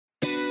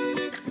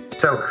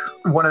So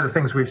one of the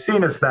things we've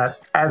seen is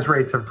that as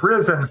rates have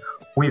risen,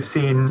 we've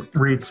seen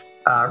REITs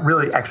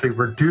really actually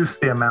reduce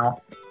the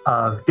amount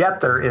of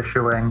debt they're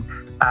issuing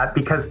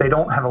because they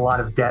don't have a lot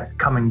of debt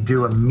coming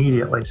due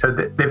immediately. So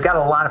they've got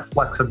a lot of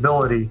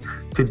flexibility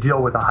to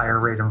deal with a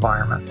higher rate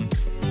environment.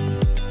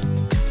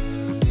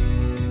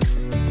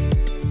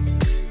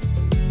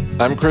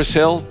 I'm Chris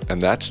Hill,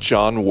 and that's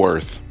John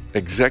Worth,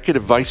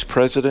 Executive Vice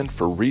President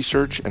for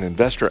Research and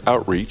Investor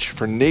Outreach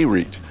for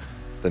Nareit,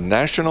 the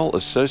National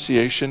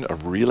Association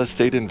of Real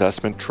Estate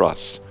Investment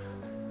Trusts.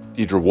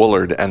 Deidre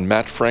Woollard and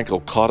Matt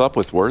Frankel caught up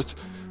with Worth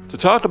to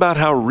talk about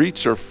how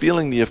REITs are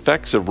feeling the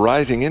effects of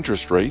rising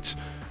interest rates,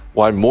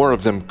 why more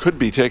of them could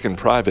be taken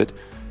private,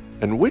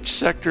 and which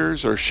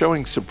sectors are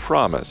showing some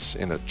promise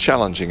in a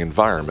challenging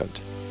environment.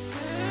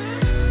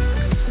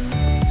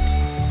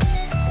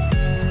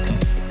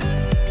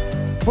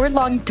 We're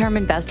long-term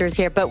investors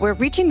here, but we're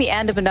reaching the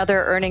end of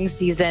another earnings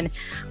season.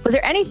 Was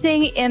there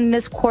anything in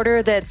this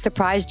quarter that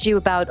surprised you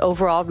about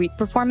overall REIT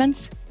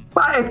performance?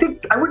 Well, I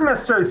think I wouldn't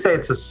necessarily say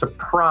it's a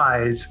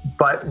surprise,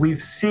 but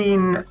we've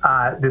seen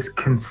this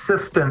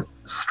consistent,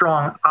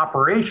 strong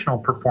operational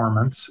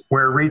performance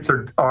where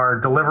REITs are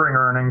delivering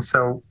earnings.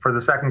 So for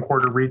the second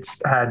quarter,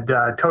 REITs had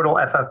total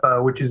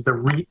FFO, which is the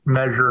REIT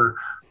measure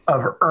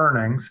of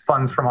earnings,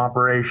 funds from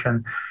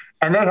operation,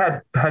 and they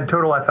had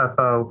total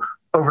FFO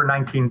over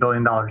 $19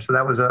 billion. So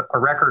that was a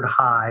record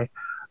high.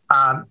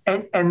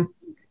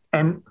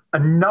 And a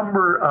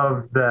number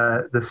of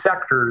the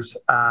sectors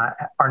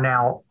are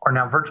now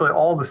virtually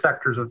all the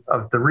sectors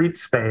of the REIT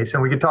space.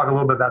 And we could talk a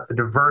little bit about the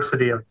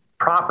diversity of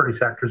property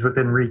sectors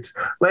within REITs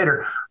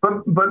later.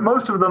 But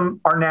most of them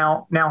are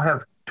now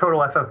have total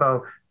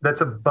FFO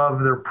that's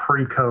above their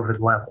pre-COVID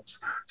levels.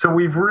 So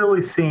we've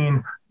really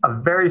seen a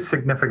very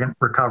significant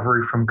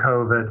recovery from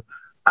COVID.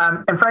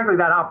 And frankly,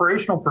 that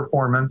operational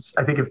performance,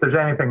 I think if there's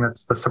anything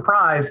that's the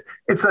surprise,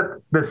 it's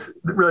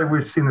that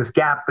we've seen this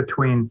gap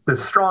between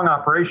this strong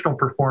operational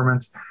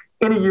performance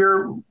in a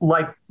year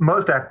like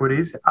most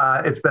equities.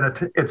 It's been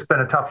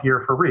a tough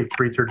year for REITs.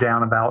 REITs are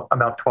down about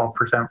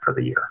 12% for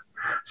the year.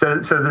 So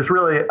there's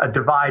really a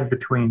divide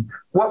between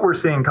what we're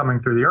seeing coming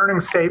through the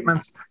earnings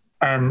statements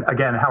and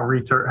again how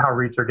REITs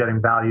are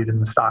getting valued in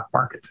the stock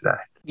market today.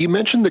 You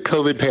mentioned the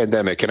COVID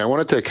pandemic, and I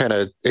wanted to kind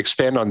of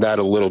expand on that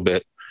a little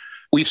bit.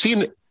 We've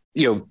seen,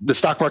 the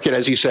stock market,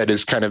 as you said,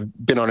 has kind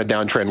of been on a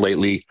downtrend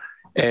lately.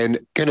 And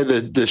kind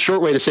of the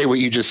short way to say what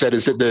you just said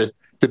is that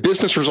the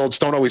business results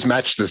don't always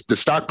match the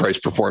stock price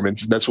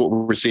performance. That's what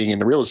we're seeing in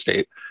the real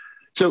estate.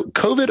 So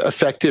COVID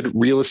affected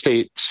real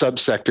estate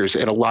subsectors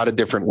in a lot of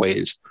different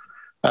ways.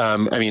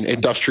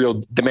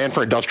 Industrial demand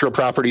for industrial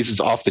properties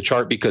is off the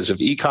chart because of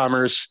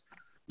e-commerce.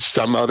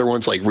 Some other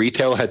ones like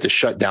retail had to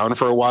shut down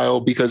for a while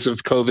because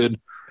of COVID.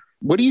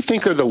 What do you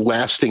think are the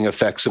lasting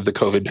effects of the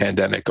COVID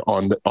pandemic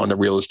on the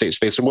real estate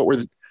space, and what were,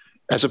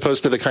 as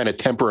opposed to the kind of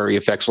temporary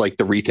effects like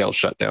the retail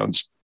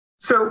shutdowns?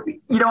 So,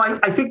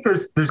 I think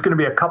there's going to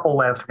be a couple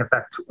lasting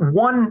effects.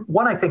 One,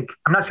 I think,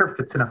 I'm not sure if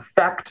it's an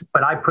effect,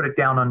 but I put it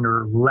down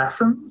under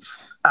lessons,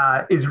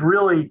 is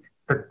really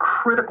the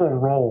critical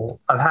role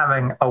of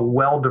having a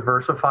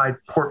well-diversified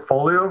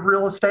portfolio of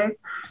real estate.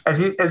 As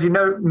you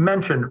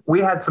mentioned, we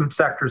had some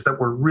sectors that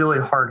were really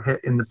hard hit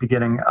in the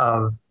beginning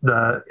of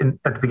at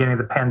the beginning of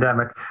the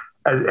pandemic,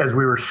 as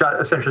we were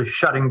essentially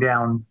shutting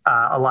down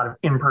a lot of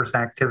in-person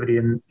activity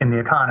in the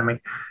economy.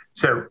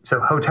 So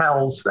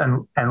hotels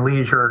and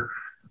leisure,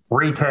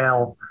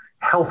 retail,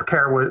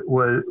 healthcare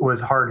was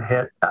hard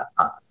hit,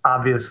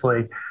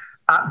 obviously,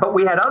 but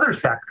we had other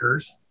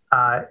sectors.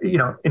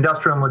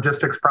 Industrial and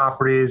logistics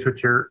properties,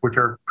 which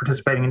are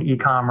participating in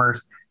e-commerce,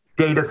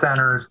 data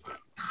centers,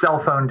 cell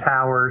phone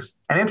towers,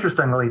 and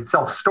interestingly,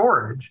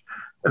 self-storage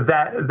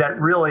that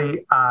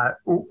really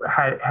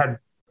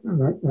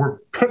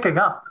were picking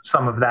up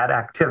some of that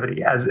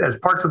activity as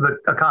parts of the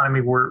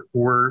economy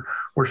were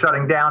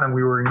shutting down, and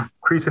we were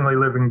increasingly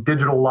living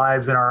digital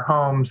lives in our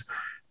homes.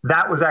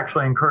 That was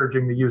actually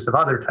encouraging the use of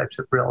other types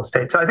of real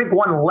estate. So I think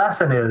one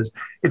lesson is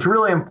it's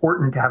really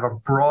important to have a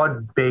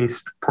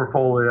broad-based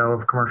portfolio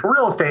of commercial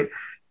real estate,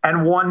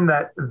 and one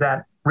that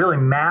really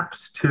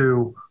maps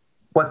to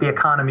what the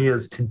economy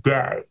is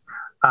today,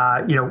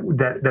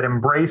 that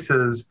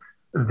embraces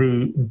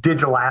the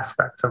digital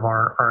aspects of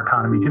our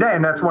economy today.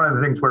 And that's one of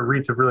the things where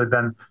REITs have really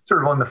been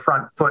sort of on the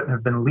front foot and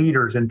have been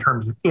leaders in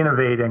terms of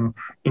innovating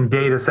in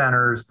data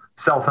centers,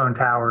 cell phone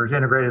towers,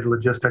 integrated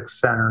logistics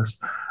centers.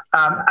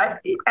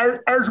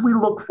 As we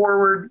look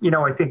forward,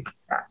 I think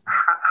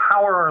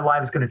how are our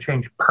lives going to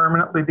change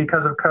permanently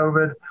because of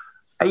COVID?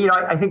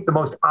 I think the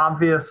most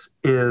obvious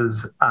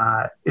is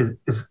the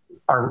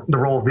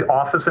role of the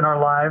office in our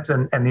lives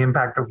and the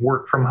impact of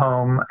work from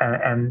home.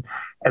 And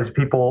as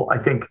people, I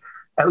think,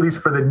 at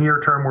least for the near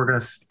term, we're going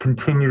to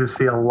continue to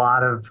see a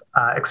lot of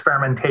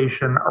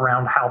experimentation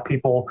around how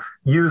people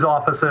use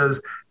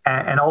offices.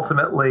 And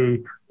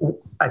ultimately,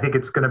 I think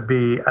it's going to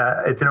be,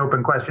 it's an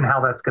open question how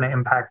that's going to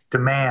impact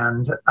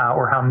demand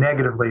or how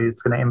negatively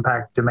it's going to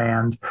impact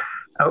demand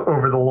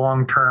over the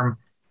long term.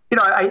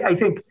 I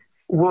think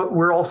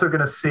we're also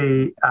going to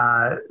see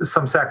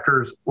some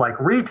sectors like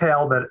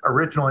retail that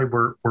originally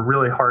were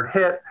really hard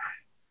hit.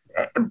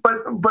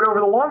 But over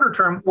the longer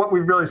term, what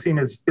we've really seen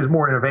is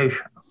more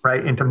innovation,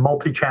 right, into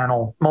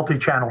multi-channel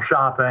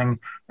shopping,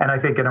 and I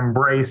think an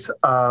embrace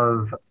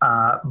of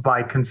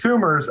by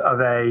consumers of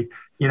a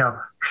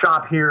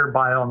shop here,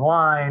 buy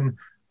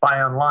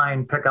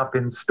online, pick up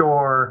in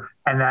store,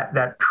 and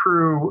that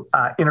true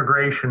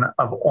integration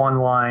of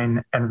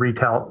online and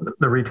retail,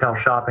 the retail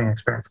shopping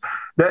experience.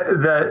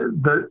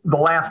 The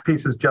last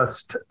piece is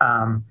just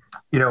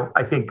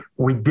I think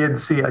we did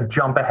see a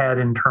jump ahead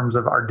in terms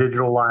of our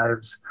digital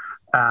lives.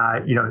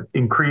 The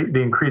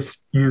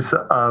increased use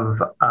of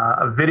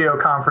video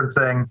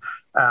conferencing.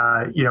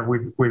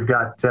 We've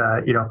got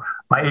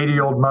my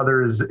 80-year-old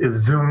mother is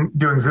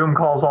doing Zoom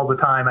calls all the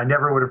time. I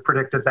never would have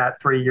predicted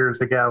that 3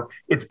 years ago.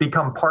 It's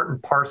become part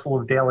and parcel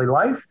of daily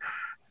life,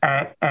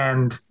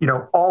 and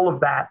all of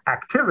that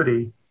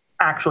activity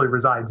actually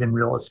resides in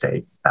real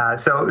estate.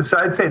 So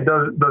I'd say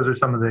those are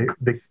some of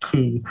the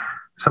key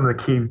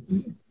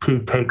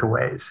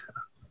takeaways.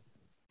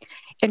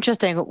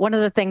 Interesting. One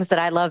of the things that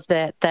I love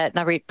that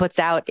Nareit puts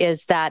out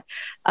is that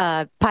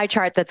pie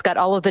chart that's got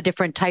all of the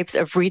different types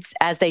of REITs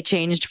as they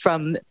changed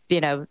from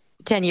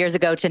 10 years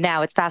ago to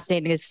now. It's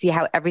fascinating to see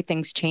how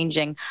everything's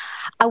changing.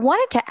 I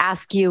wanted to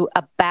ask you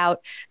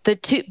about the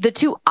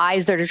two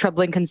eyes that are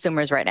troubling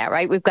consumers right now,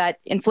 right? We've got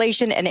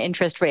inflation and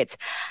interest rates.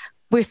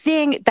 We're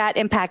seeing that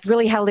impact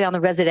really heavily on the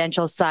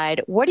residential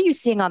side. What are you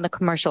seeing on the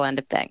commercial end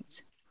of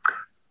things?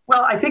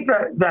 Well, I think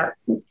that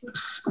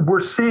we're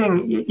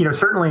seeing,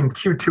 certainly in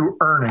Q2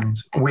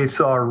 earnings, we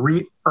saw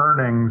REIT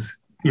earnings,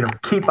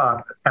 keep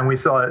up, and we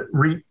saw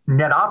REIT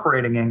net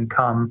operating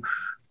income,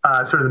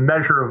 sort of the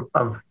measure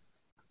of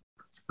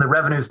the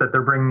revenues that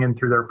they're bringing in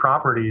through their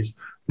properties.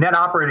 Net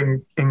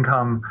operating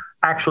income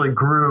actually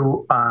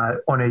grew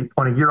on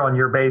a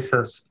year-on-year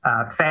basis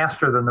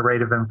faster than the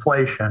rate of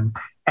inflation,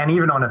 and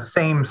even on a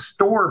same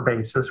store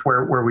basis,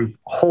 where we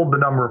hold the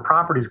number of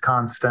properties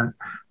constant.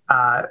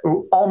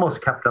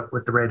 Almost kept up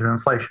with the rate of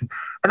inflation.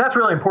 And that's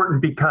really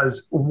important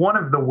because one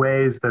of the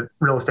ways that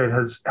real estate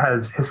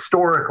has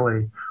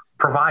historically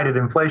provided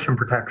inflation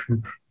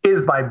protection is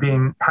by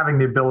having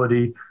the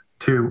ability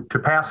to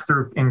pass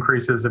through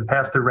increases and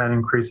pass through rent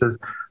increases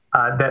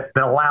that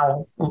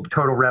allow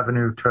total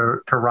revenue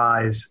to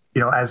rise,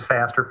 as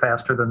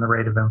faster than the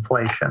rate of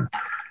inflation.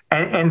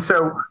 And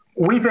so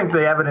we think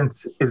the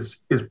evidence is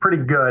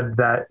pretty good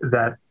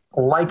that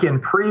like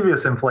in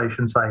previous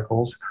inflation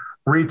cycles,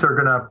 REITs are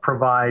going to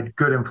provide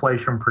good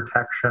inflation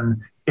protection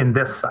in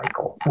this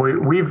cycle.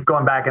 We've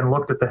gone back and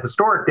looked at the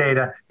historic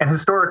data, and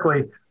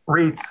historically,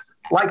 REITs,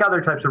 like other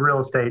types of real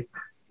estate,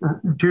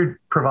 do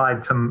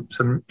provide some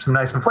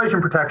nice inflation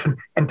protection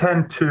and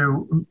tend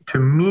to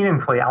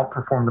meaningfully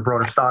outperform the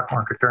broader stock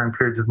market during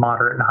periods of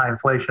moderate and high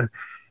inflation.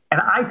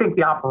 And I think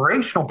the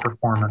operational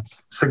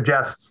performance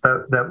suggests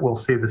that we'll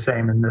see the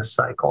same in this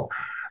cycle.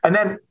 And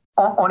then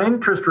on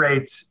interest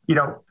rates,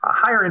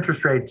 higher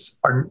interest rates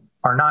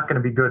are not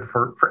going to be good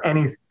for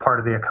any part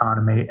of the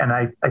economy. And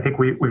I think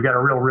we've got a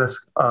real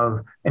risk of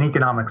an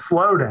economic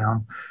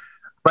slowdown.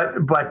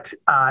 But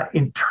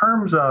in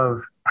terms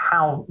of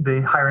how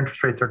the higher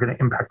interest rates are going to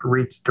impact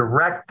REITs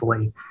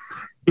directly,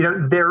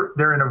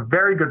 they're in a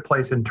very good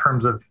place in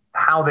terms of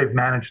how they've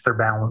managed their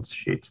balance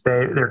sheets.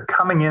 They're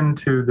coming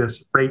into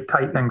this rate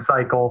tightening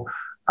cycle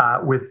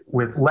with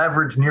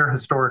leverage near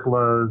historic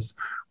lows,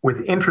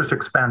 with interest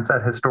expense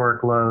at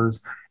historic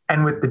lows,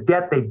 and with the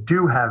debt they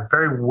do have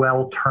very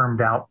well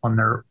termed out on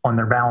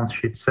their balance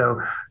sheets.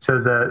 So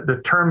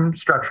the term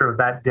structure of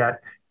that debt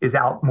is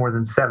out more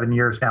than 7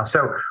 years now.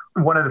 So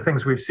one of the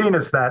things we've seen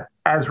is that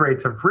as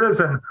rates have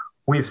risen,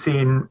 we've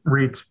seen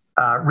REITs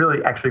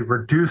really actually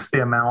reduce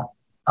the amount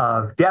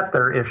of debt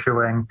they're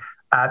issuing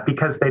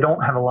because they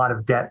don't have a lot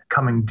of debt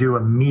coming due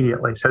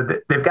immediately. So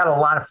they've got a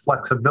lot of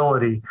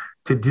flexibility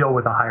to deal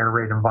with a higher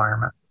rate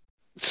environment.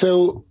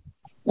 So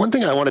one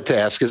thing I wanted to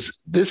ask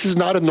is, this is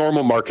not a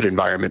normal market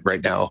environment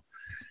right now.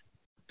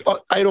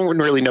 I don't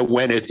really know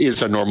when it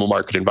is a normal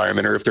market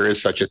environment, or if there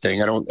is such a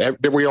thing.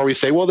 We always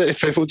say, well,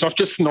 if it was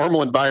just a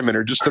normal environment,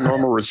 or just a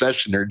normal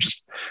recession, or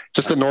just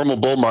a normal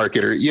bull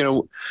market, or,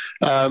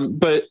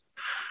 but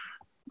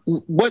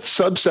what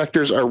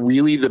subsectors are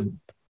really the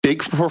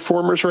big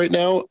performers right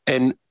now?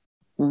 And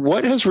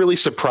what has really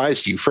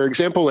surprised you? For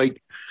example,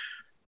 like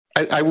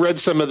I read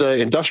some of the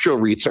industrial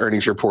REITs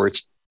earnings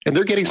reports, and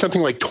they're getting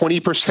something like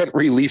 20%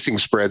 releasing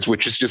spreads,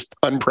 which is just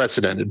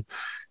unprecedented.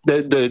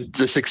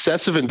 The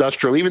success of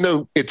industrial, even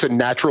though it's a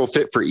natural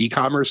fit for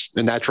e-commerce,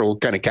 a natural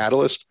kind of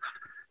catalyst,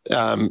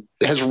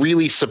 has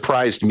really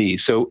surprised me.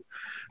 So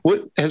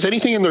what has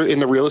anything in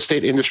the real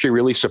estate industry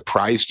really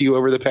surprised you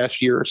over the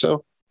past year or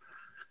so?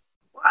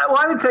 Well,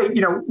 I would say,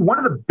 one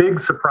of the big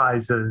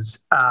surprises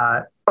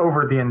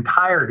over the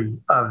entirety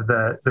of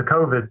the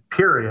COVID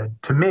period,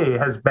 to me,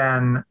 has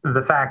been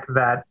the fact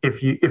that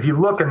if you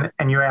look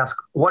and you ask,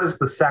 what is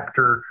the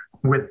sector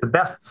with the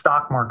best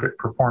stock market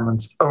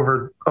performance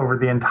over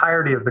the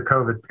entirety of the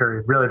COVID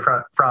period, really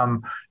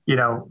from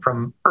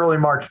early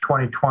March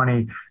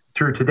 2020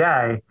 through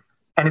today,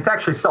 and it's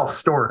actually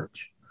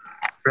self-storage,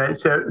 right?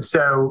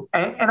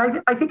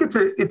 I think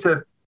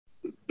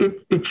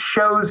it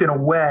shows in a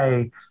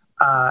way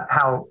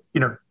how,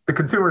 the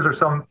consumers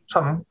are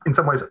in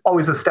some ways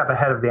always a step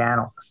ahead of the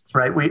analysts,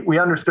 right? We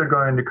understood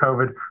going into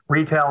COVID,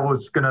 retail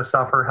was going to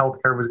suffer,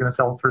 healthcare was going to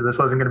suffer, this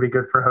wasn't going to be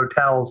good for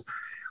hotels.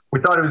 We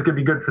thought it was going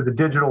to be good for the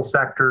digital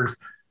sectors,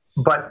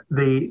 but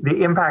the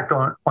impact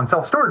on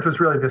self-storage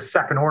was really the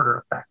second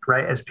order effect,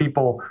 right? As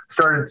people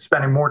started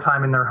spending more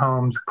time in their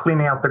homes,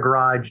 cleaning out the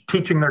garage,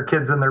 teaching their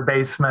kids in their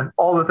basement,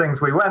 all the things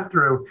we went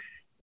through,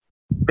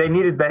 they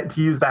needed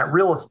to use that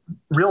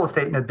real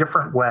estate in a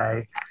different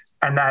way.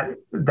 And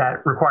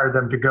that required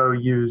them to go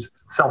use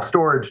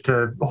self-storage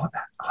to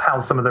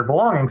house some of their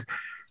belongings.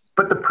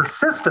 But the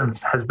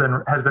persistence has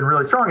been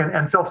really strong,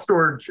 and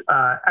self-storage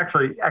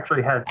actually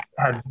had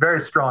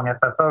very strong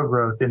FFO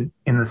growth in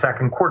the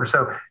second quarter.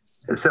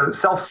 So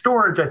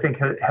self-storage, I think,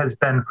 has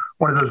been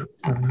one of those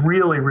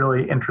really,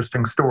 really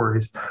interesting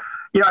stories.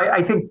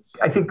 I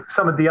think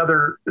some of the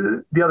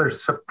other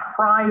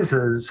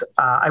surprises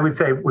I would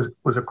say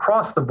was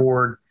across the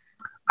board.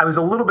 I was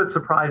a little bit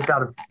surprised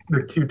out of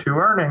the Q2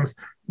 earnings,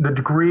 the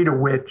degree to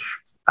which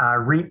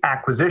REIT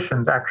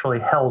acquisitions actually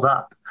held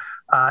up.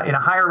 In a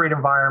higher rate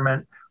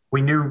environment,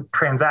 we knew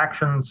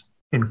transactions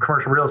in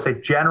commercial real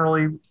estate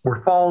generally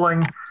were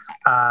falling,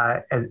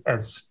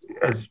 as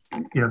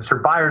so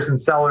buyers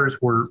and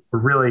sellers were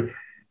really,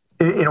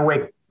 in a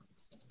way,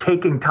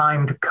 taking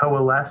time to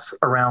coalesce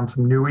around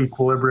some new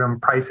equilibrium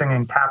pricing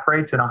and cap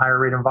rates in a higher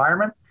rate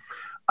environment.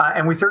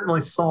 And we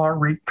certainly saw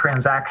REIT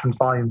transactions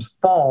volumes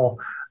fall.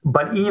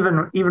 But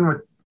even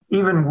with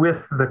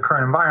the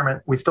current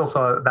environment, we still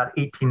saw about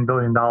 $18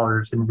 billion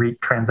in REIT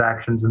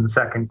transactions in the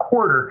second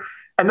quarter,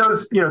 and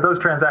those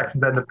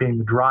transactions end up being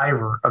the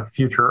driver of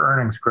future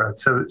earnings growth.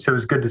 So it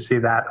was good to see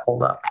that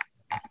hold up.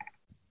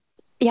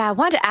 Yeah, I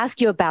wanted to ask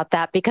you about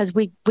that because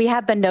we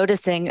have been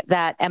noticing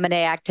that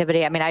M&A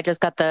activity. I mean, I just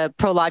got the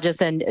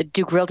Prologis and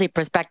Duke Realty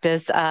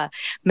prospectus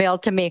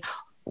mailed to me.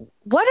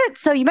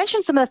 So you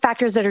mentioned some of the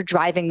factors that are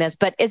driving this,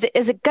 but is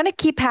it going to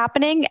keep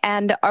happening?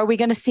 And are we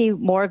going to see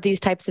more of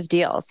these types of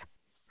deals?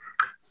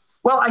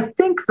 Well, I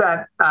think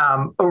that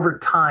over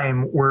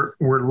time,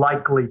 we're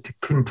likely to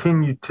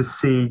continue to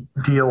see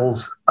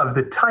deals of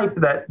the type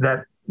that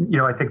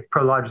I think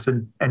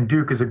Prologis and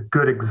Duke is a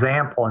good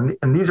example.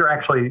 And these are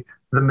actually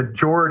the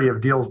majority of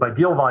deals by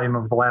deal volume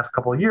over the last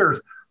couple of years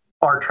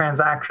are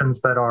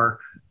transactions that are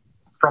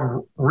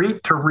from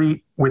REIT to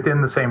REIT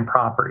within the same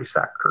property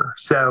sector.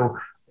 So,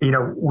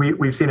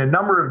 we've seen a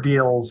number of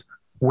deals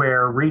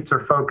where REITs are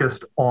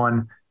focused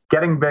on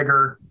getting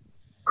bigger,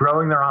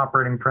 growing their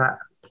operating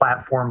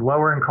platform,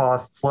 lowering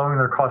costs, lowering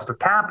their cost of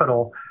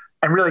capital,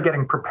 and really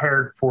getting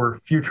prepared for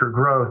future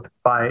growth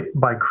by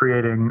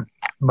creating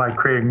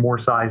more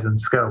size and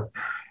scope.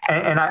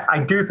 And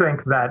I do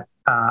think that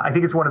I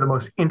think it's one of the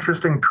most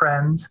interesting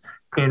trends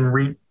in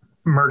REIT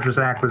mergers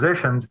and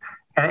acquisitions.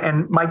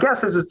 And my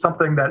guess is it's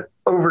something that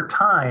over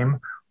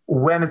time,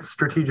 when it's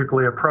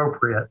strategically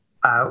appropriate,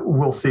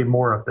 we'll see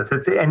more of this.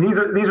 These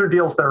are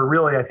deals that are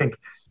really, I think,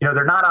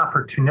 they're not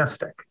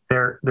opportunistic.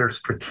 They're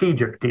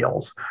strategic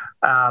deals.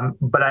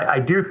 But I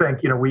do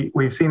think,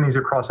 we've seen these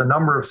across a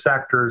number of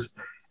sectors.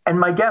 And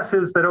my guess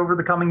is that over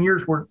the coming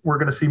years, we're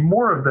going to see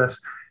more of this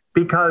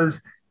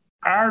because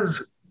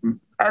as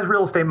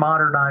real estate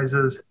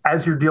modernizes,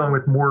 as you're dealing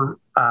with more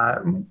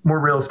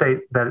real estate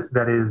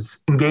that is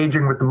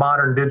engaging with the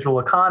modern digital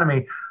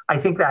economy, I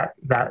think that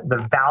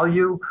the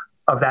value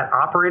of that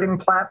operating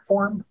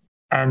platform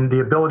and the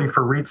ability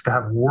for REITs to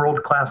have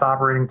world-class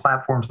operating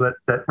platforms that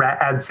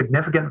add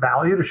significant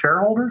value to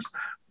shareholders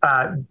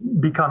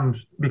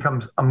becomes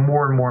a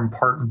more and more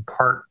important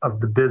part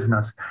of the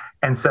business.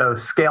 And so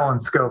scale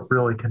and scope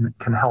really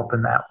can help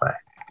in that way.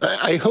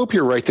 I hope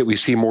you're right that we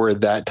see more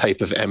of that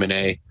type of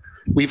M&A.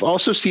 We've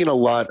also seen a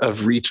lot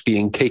of REITs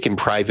being taken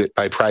private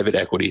by private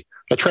equity,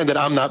 a trend that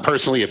I'm not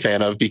personally a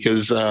fan of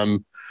because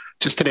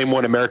just to name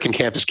one, American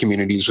Campus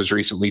Communities was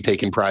recently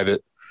taken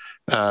private.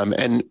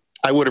 And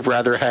I would have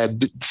rather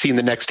seen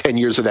the next 10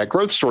 years of that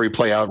growth story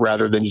play out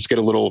rather than just get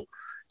a little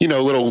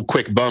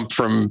quick bump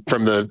from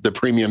the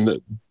premium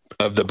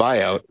of the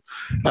buyout.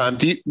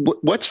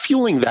 What's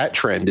fueling that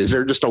trend? Is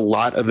there just a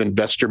lot of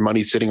investor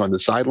money sitting on the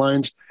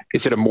sidelines?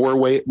 Is it a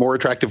more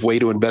attractive way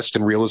to invest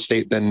in real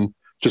estate than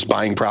just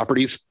buying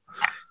properties?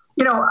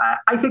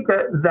 I think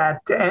that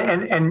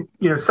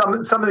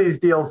some of these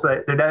deals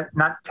that they're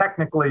not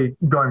technically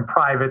going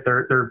private,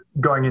 they're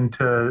going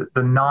into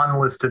the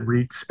non-listed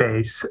REIT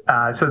space.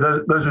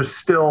 So those are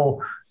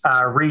still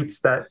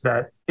REITs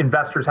that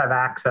investors have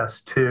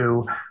access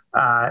to.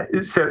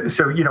 So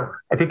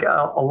I think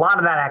a lot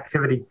of that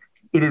activity,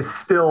 it is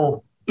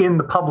still in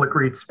the public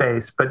REIT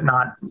space, but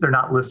they're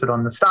not listed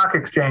on the stock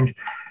exchange.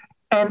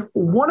 And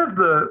one of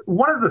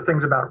the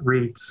things about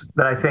REITs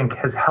that I think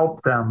has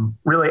helped them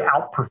really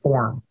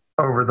outperform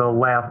over the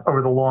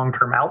long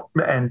term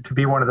and to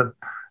be one of the,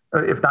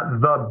 if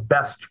not the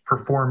best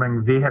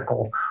performing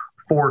vehicle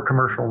for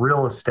commercial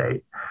real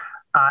estate,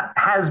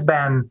 has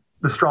been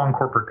the strong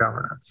corporate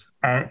governance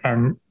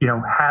and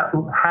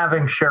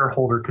having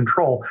shareholder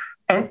control.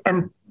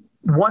 And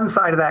one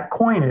side of that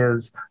coin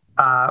is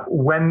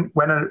when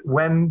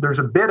there's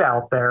a bid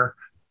out there,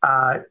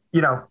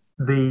 the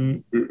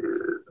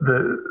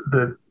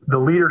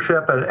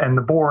leadership and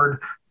the board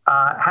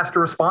has to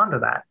respond to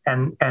that.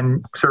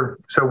 And so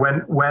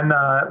when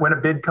a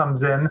bid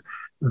comes in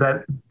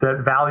that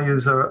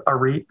values a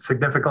REIT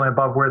significantly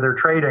above where they're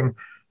trading,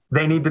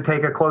 they need to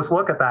take a close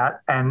look at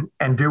that and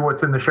do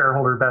what's in the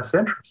shareholder best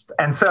interest.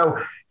 And so,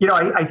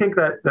 I think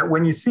that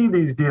when you see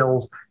these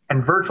deals,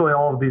 and virtually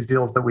all of these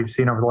deals that we've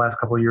seen over the last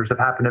couple of years have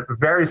happened at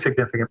very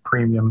significant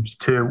premiums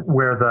to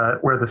where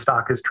the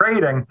stock is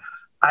trading,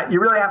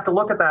 you really have to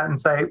look at that and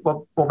say,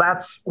 well,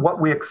 that's what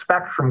we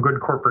expect from good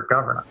corporate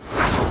governance.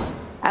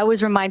 I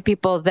always remind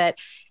people that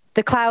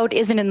the cloud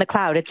isn't in the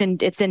cloud; it's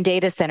in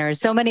data centers.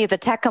 So many of the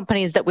tech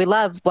companies that we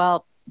love,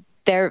 well,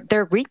 they're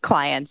REIT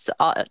clients,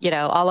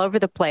 all over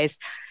the place.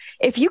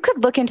 If you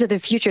could look into the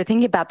future,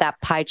 thinking about that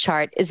pie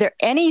chart, is there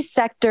any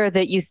sector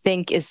that you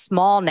think is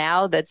small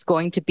now that's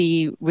going to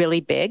be really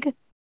big?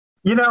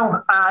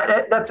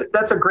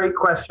 That's a great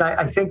question.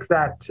 I think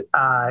that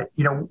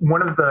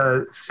one of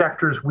the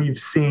sectors we've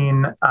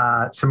seen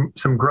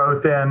some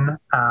growth in,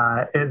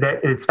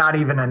 it's not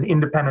even an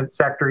independent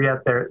sector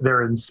yet.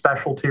 They're in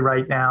specialty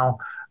right now.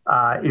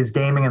 Is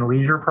gaming and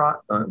leisure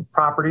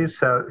properties.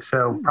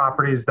 So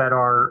properties that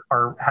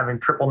are having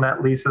triple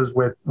net leases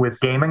with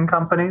gaming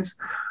companies.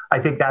 I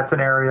think that's an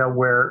area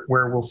where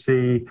we'll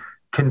see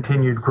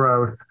continued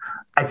growth.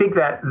 I think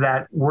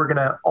that we're going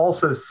to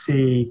also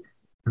see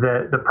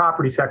the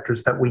property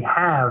sectors that we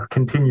have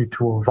continue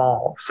to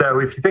evolve. So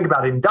if you think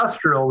about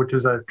industrial, which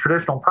is a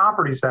traditional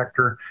property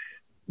sector,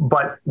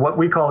 but what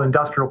we call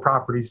industrial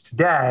properties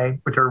today,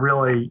 which are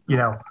really,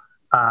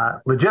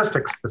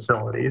 logistics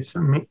facilities,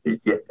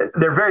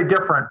 they're very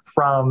different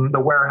from the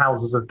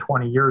warehouses of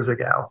 20 years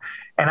ago.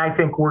 And I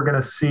think we're going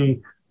to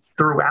see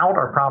throughout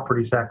our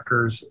property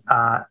sectors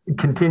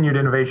continued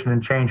innovation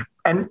and change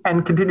and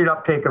continued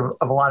uptake of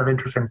a lot of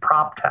interesting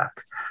prop tech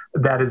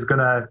that is going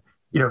to,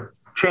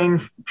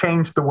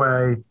 change the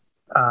way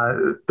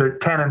the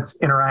tenants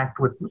interact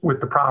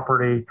with the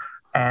property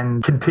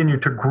and continue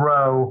to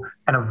grow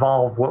and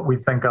evolve what we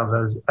think of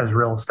as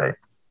real estate.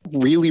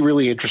 Really,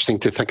 really interesting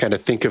to kind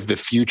of think of the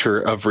future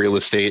of real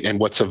estate and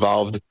what's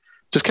evolved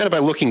just kind of by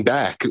looking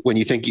back. When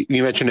you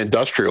mentioned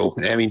industrial,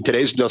 I mean,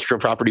 today's industrial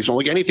properties don't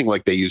look anything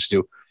like they used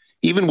to.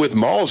 Even with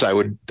malls, I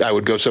would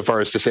go so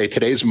far as to say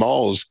today's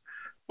malls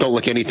don't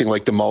look anything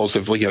like the malls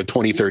of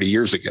 20, 30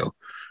 years ago.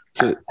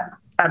 So,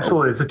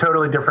 absolutely. It's a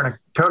totally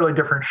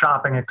different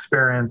shopping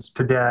experience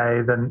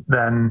today than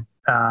when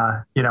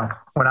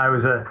I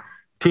was a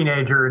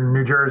teenager in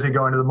New Jersey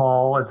going to the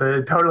mall. It's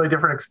a totally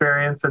different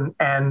experience, and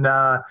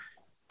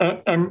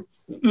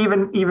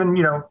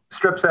even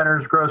strip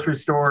centers, grocery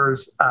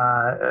stores,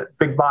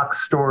 big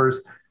box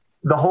stores.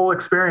 The whole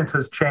experience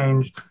has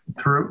changed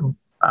through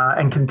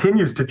and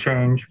continues to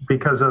change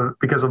because of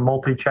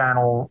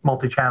multi-channel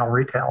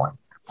retailing.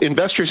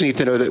 Investors need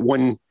to know that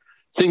when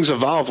things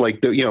evolve,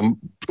 like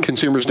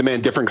consumers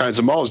demand different kinds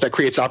of malls, that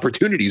creates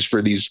opportunities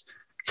for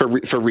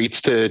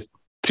REITs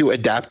to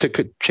adapt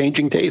to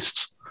changing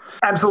tastes.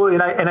 Absolutely,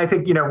 and I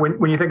think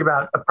when you think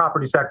about a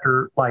property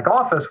sector like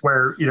office,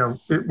 where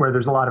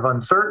there's a lot of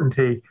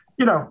uncertainty,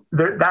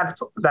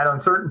 that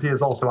uncertainty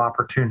is also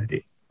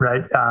opportunity,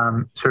 right?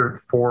 So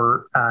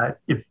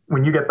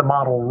when you get the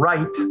model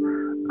right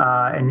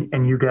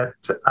and you get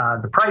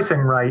the pricing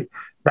right,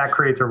 that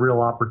creates a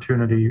real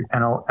opportunity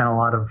and a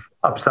lot of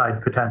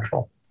upside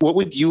potential. What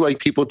would you like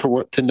people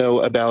to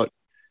know about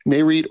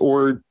Nareit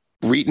or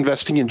REIT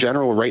investing in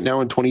general right now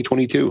in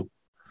 2022?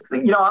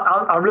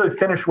 I'll really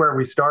finish where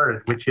we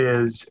started, which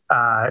is,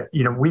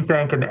 we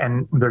think,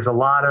 and there's a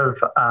lot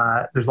of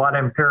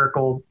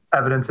empirical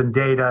evidence and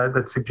data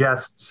that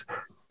suggests,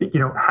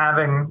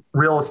 having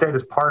real estate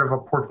as part of a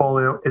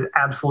portfolio is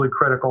absolutely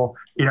critical.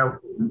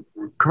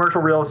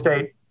 Commercial real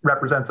estate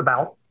represents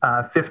about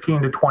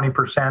 15 to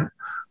 20%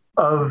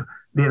 of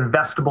the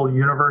investable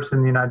universe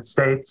in the United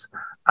States.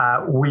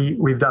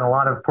 We've done a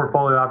lot of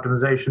portfolio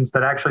optimizations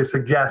that actually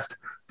suggest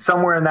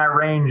somewhere in that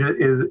range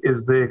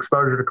is the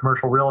exposure to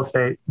commercial real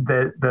estate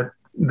that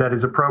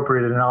is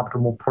appropriate in an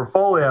optimal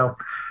portfolio.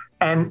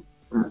 And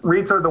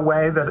REITs are the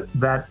way that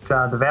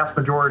the vast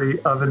majority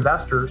of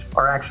investors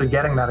are actually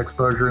getting that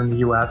exposure in the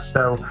U.S.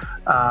 So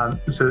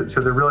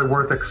they're really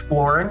worth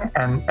exploring,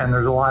 and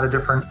there's a lot of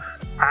different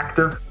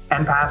active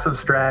and passive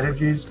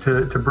strategies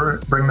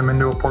to bring them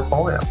into a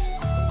portfolio.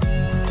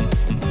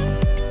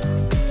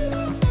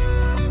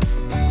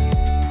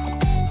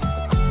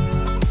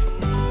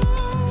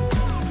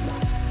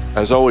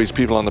 As always,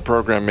 people on the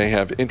program may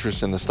have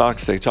interest in the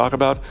stocks they talk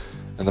about,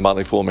 and the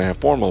Motley Fool may have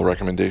formal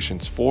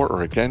recommendations for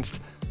or against,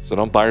 so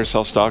don't buy or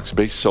sell stocks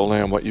based solely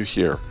on what you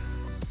hear.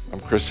 I'm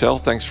Chris Hill.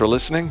 Thanks for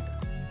listening.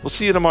 We'll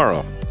see you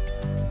tomorrow.